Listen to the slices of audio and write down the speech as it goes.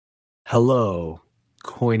Hello,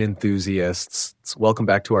 coin enthusiasts. Welcome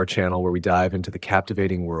back to our channel where we dive into the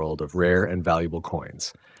captivating world of rare and valuable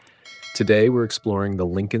coins. Today we're exploring the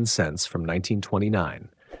Lincoln cents from 1929,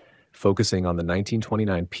 focusing on the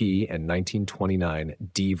 1929P and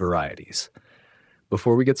 1929D varieties.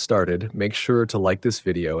 Before we get started, make sure to like this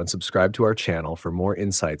video and subscribe to our channel for more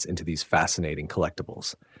insights into these fascinating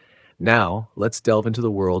collectibles. Now, let's delve into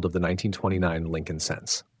the world of the 1929 Lincoln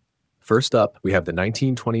cents. First up, we have the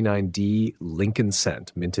 1929D Lincoln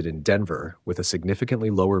cent, minted in Denver, with a significantly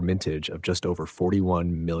lower mintage of just over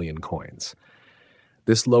 41 million coins.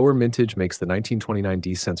 This lower mintage makes the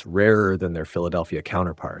 1929D cents rarer than their Philadelphia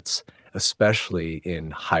counterparts, especially in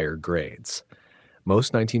higher grades.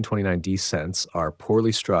 Most 1929D cents are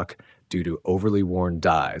poorly struck due to overly worn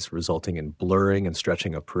dies, resulting in blurring and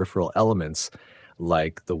stretching of peripheral elements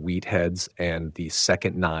like the wheat heads and the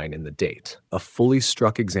second 9 in the date. A fully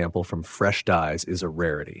struck example from fresh dies is a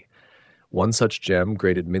rarity. One such gem,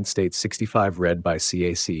 graded mint state 65 red by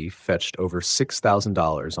CAC, fetched over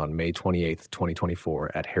 $6,000 on May 28,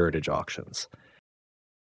 2024 at Heritage Auctions.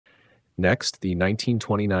 Next, the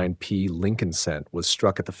 1929P Lincoln cent was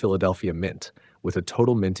struck at the Philadelphia Mint, with a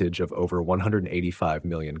total mintage of over 185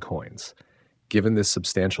 million coins. Given this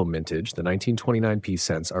substantial mintage, the 1929P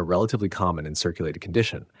cents are relatively common in circulated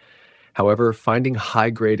condition. However, finding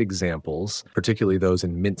high-grade examples, particularly those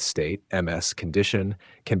in mint state, MS, condition,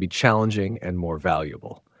 can be challenging and more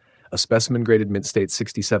valuable. A specimen graded mint state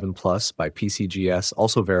 67 plus by PCGS,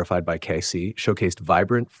 also verified by KC, showcased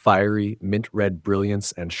vibrant, fiery, mint red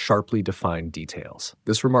brilliance and sharply defined details.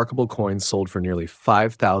 This remarkable coin sold for nearly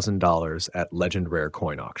 $5,000 at Legend Rare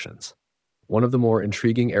coin auctions. One of the more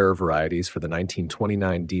intriguing error varieties for the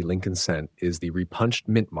 1929D Lincoln cent is the repunched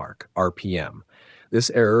mint mark, RPM. This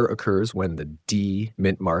error occurs when the D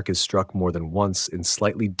mint mark is struck more than once in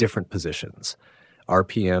slightly different positions.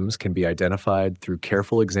 RPMs can be identified through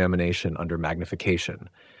careful examination under magnification,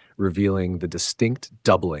 revealing the distinct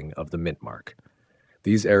doubling of the mint mark.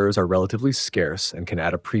 These errors are relatively scarce and can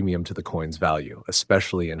add a premium to the coin's value,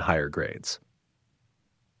 especially in higher grades.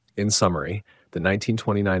 In summary, the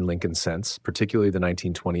 1929 Lincoln cents, particularly the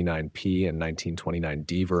 1929P and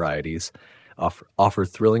 1929D varieties, offer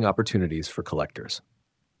thrilling opportunities for collectors.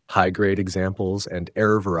 High-grade examples and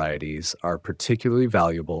error varieties are particularly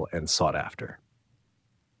valuable and sought after.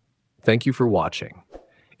 Thank you for watching.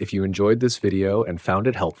 If you enjoyed this video and found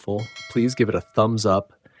it helpful, please give it a thumbs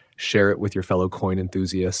up, share it with your fellow coin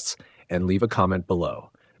enthusiasts, and leave a comment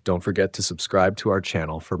below. Don't forget to subscribe to our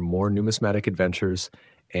channel for more numismatic adventures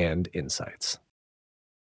and insights.